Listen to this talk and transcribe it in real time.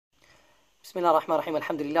بسم الله الرحمن الرحيم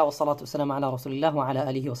الحمد لله والصلاة والسلام على رسول الله وعلى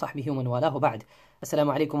آله وصحبه ومن والاه وبعد.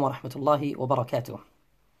 Assalamu alaikum wa rahmatullahi wa barakatuh.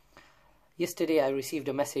 Yesterday I received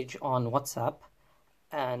a message on WhatsApp,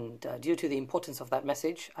 and due to the importance of that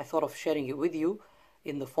message, I thought of sharing it with you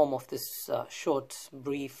in the form of this short,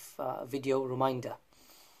 brief video reminder.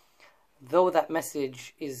 Though that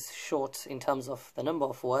message is short in terms of the number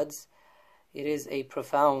of words, it is a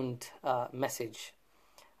profound message.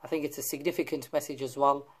 I think it's a significant message as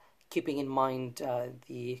well, keeping in mind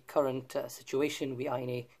the current situation. We are in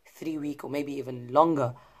a 3-week or maybe even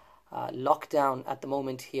longer lockdown at the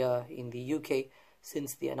moment here in the UK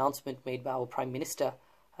since the announcement made by our Prime Minister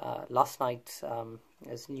last night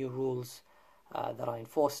as new rules that are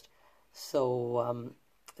enforced. So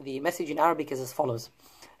the message in Arabic is as follows: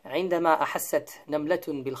 عندما أحست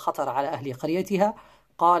نملة بالخطر على أهل قريتها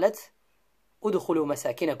قالت ادخلوا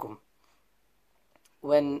مساكنكم.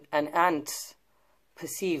 When an ant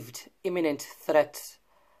perceived imminent threat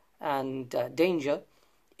and danger,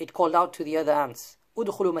 it called out to the other ants,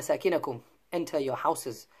 ادخلوا مساكنكم, enter your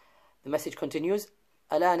houses. The message continues,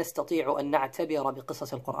 ألا نستطيع أن نعتبر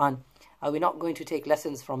بقصص القرآن. Are we not going to take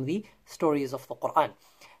lessons from the stories of the Quran?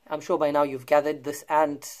 I'm sure by now you've gathered this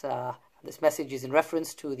ant, this message is in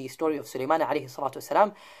reference to the story of Sulaiman alayhi salatu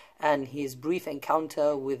wasalam and his brief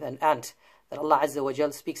encounter with an ant that Allah Azza wa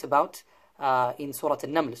Jal speaks about in Surah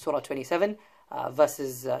An-Naml, Surah 27,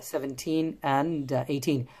 verses 17 and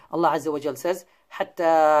 18. Allah Azza wa Jal says,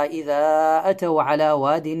 حَتَّى إِذَا أَتَوْا عَلَى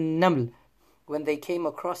وَادِ النَّمْلِ. When they came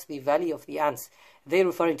across the valley of the ants. They're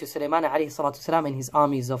referring to Sulaiman alayhi salatu wasalam and his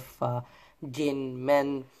armies of jinn,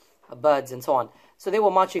 men, birds and so on. So they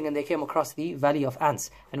were marching and they came across the valley of ants.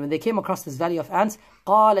 And when they came across this valley of ants,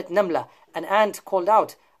 قَالَتْ نَمْلَةٌ, an ant called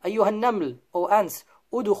out, أَيُّهَا النَّمْلُ, O ants,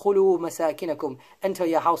 ادخلوا مساكنكم, enter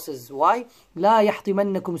your houses. Why? لا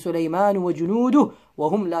يحطمنكم سليمان وجنوده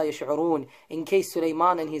وهم لا يشعرون. In case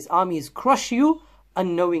Sulaiman and his armies crush you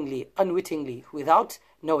unknowingly, unwittingly, without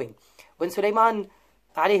knowing. When Sulaiman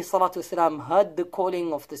alayhi salatu wasalam heard the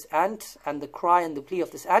calling of this ant and the cry and the plea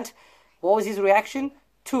of this ant, what was his reaction?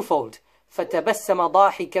 Twofold. فتبسم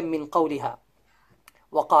ضاحكا من قولها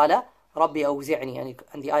وقال ربي أوزعني,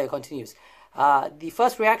 and the ayah continues. The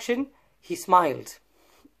first reaction, he smiled.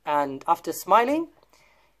 And after smiling,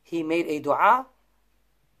 he made a dua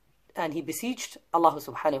and he beseeched Allah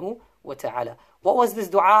subhanahu wa ta'ala. What was this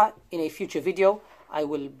dua? In a future video, I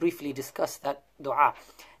will briefly discuss that dua.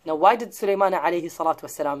 Now, why did Sulaiman alayhi salatu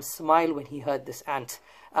wasalam smile when he heard this ant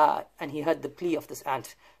and he heard the plea of this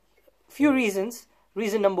ant? Few reasons.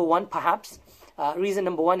 Reason number one, perhaps. Reason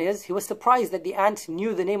number one is he was surprised that the ant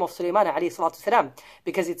knew the name of Sulaiman alayhi salatu wasalam,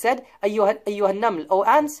 because it said, أيها النمل, O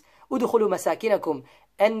ants, udkhulu masakinakum,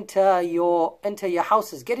 enter your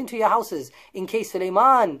houses, get into your houses, in case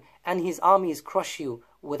Sulaiman and his armies crush you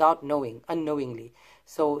without knowing, unknowingly.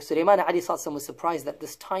 So Sulaiman alayhi salatu wasalam was surprised that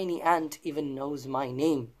this tiny ant even knows my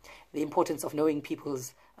name. The importance of knowing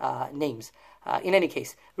people's names. In any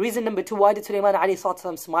case, reason number two, why did Sulaiman alayhi salatu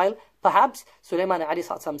wasalam smile? Perhaps Sulaiman alayhi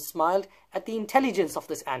salatu wasalam smiled at the intelligence of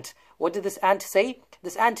this ant. What did this ant say?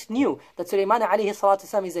 This ant knew that Sulaiman alayhi salatu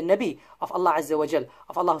wasalam is a Nabi of Allah Azza wa Jal,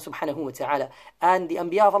 of Allah subhanahu wa ta'ala. And the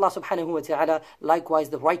Anbiya of Allah subhanahu wa ta'ala, likewise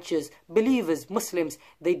the righteous, believers, Muslims,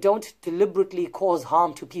 they don't deliberately cause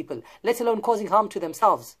harm to people, let alone causing harm to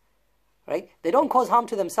themselves. Right? They don't cause harm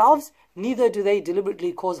to themselves, neither do they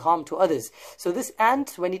deliberately cause harm to others. So this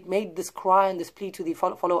ant, when it made this cry and this plea to the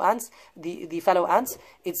fellow ants,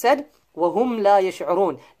 it said, وَهُمْ لَا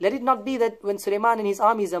يَشْعُرُونَ. Let it not be that when Sulaiman and his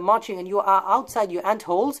armies are marching and you are outside your ant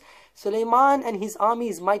holes, Sulaiman and his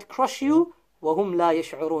armies might crush you, وَهُمْ لَا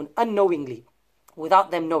يَشْعُرُونَ, unknowingly,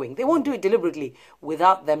 without them knowing. They won't do it deliberately,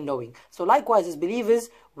 without them knowing. So likewise, as believers,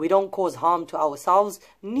 we don't cause harm to ourselves,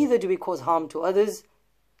 neither do we cause harm to others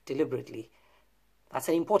deliberately. That's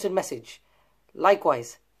an important message.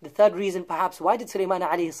 Likewise, the third reason perhaps, why did Sulaiman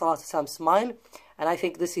alayhi salatu wasalam smile? And I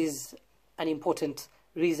think this is an important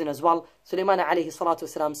reason as well. Sulaiman alayhi salatu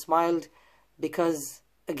wasalam smiled because,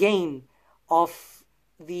 again, of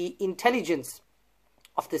the intelligence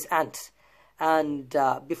of this ant. And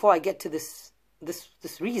before I get to this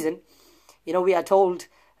reason, you know, we are told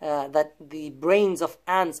that the brains of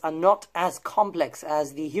ants are not as complex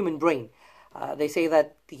as the human brain. They say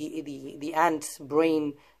that the ant's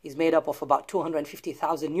brain is made up of about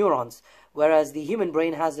 250,000 neurons, whereas the human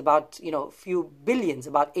brain has about, a few billions,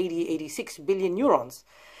 about 86 billion neurons.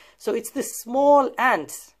 So it's this small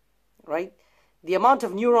ant, right? The amount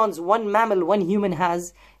of neurons one mammal, one human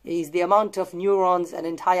has is the amount of neurons an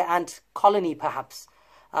entire ant colony perhaps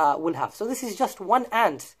will have. So this is just one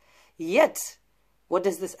ant. Yet, what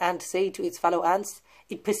does this ant say to its fellow ants?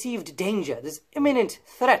 It perceived danger, this imminent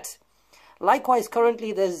threat. Likewise,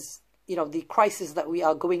 currently there's, the crisis that we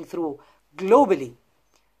are going through globally.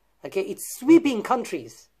 Okay, it's sweeping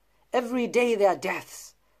countries. Every day there are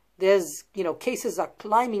deaths. There's, cases are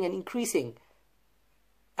climbing and increasing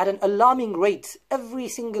at an alarming rate every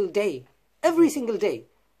single day. Every single day.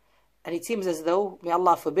 And it seems as though, may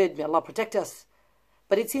Allah forbid, may Allah protect us,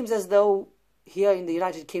 but it seems as though here in the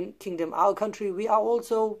United Kingdom, our country, we are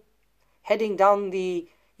also heading down the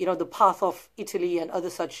path of Italy and other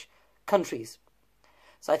such countries.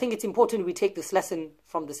 So I think it's important we take this lesson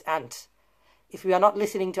from this ant. If we are not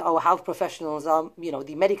listening to our health professionals,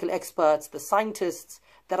 the medical experts, the scientists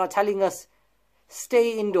that are telling us,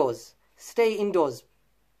 stay indoors,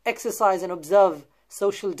 exercise and observe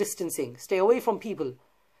social distancing, stay away from people,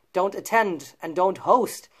 don't attend and don't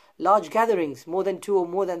host large gatherings, more than 2 or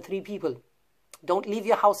more than 3 people. Don't leave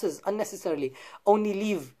your houses unnecessarily. Only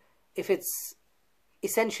leave if it's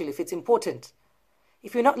essential, if it's important.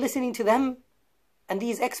 If you're not listening to them and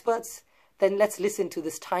these experts, then let's listen to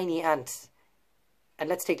this tiny ant. And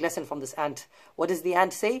let's take lesson from this ant. What does the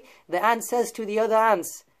ant say? The ant says to the other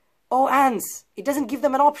ants, "Oh ants," it doesn't give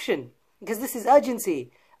them an option, because this is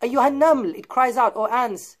urgency. "Ayyuhan naml," it cries out, "Oh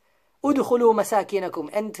ants, udkhulu masakinakum,"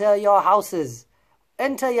 enter your houses.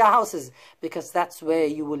 Enter your houses, because that's where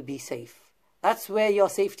you will be safe. That's where your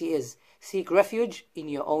safety is. Seek refuge in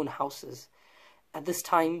your own houses. At this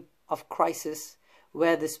time of crisis,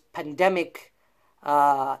 where this pandemic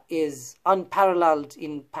is unparalleled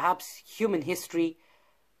in perhaps human history,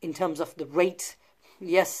 in terms of the rate.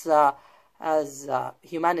 Yes, as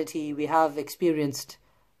humanity, we have experienced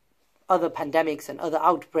other pandemics and other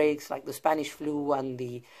outbreaks like the Spanish flu and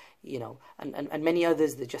the, and many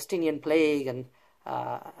others, the Justinian plague and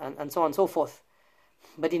so on and so forth.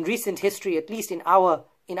 But in recent history, at least in our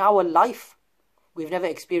life, we've never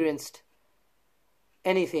experienced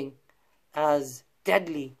anything as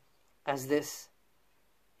deadly as this.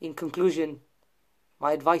 In conclusion,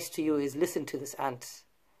 my advice to you is listen to this ant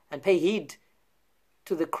and pay heed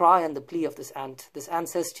to the cry and the plea of this ant. This ant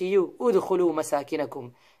says to you, "Udkhulu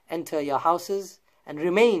masakinakum," enter your houses and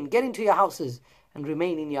remain, get into your houses and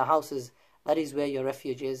remain in your houses. That is where your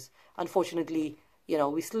refuge is. Unfortunately,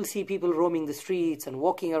 we still see people roaming the streets and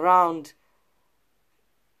walking around.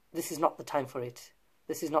 This is not the time for it.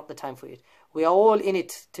 This is not the time for it. We are all in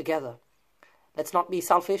it together. Let's not be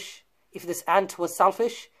selfish. If this ant was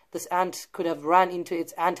selfish, this ant could have ran into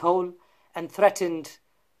its ant hole and threatened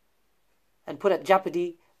and put at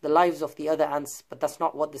jeopardy the lives of the other ants. But that's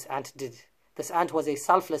not what this ant did. This ant was a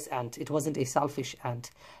selfless ant. It wasn't a selfish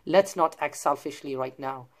ant. Let's not act selfishly right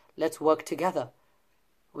now. Let's work together.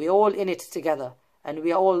 We're all in it together. And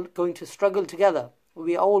we are all going to struggle together.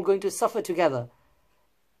 We are all going to suffer together.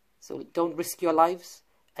 So don't risk your lives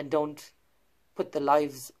and don't put the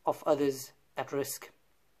lives of others at risk.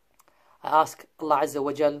 I ask Allah Azza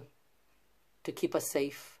wa Jal to keep us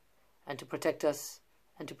safe and to protect us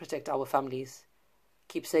and to protect our families.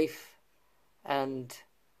 Keep safe and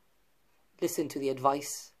listen to the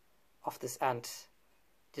advice of this ant.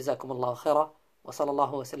 Jazakumullahu khaira wa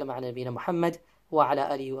sallallahu wa sallam ala nabiyyina Muhammad wa ala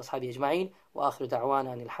alihi wa ashabihi ajma'in wa akhiru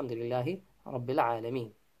da'wana alhamdulillahi rabbil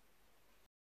alamin.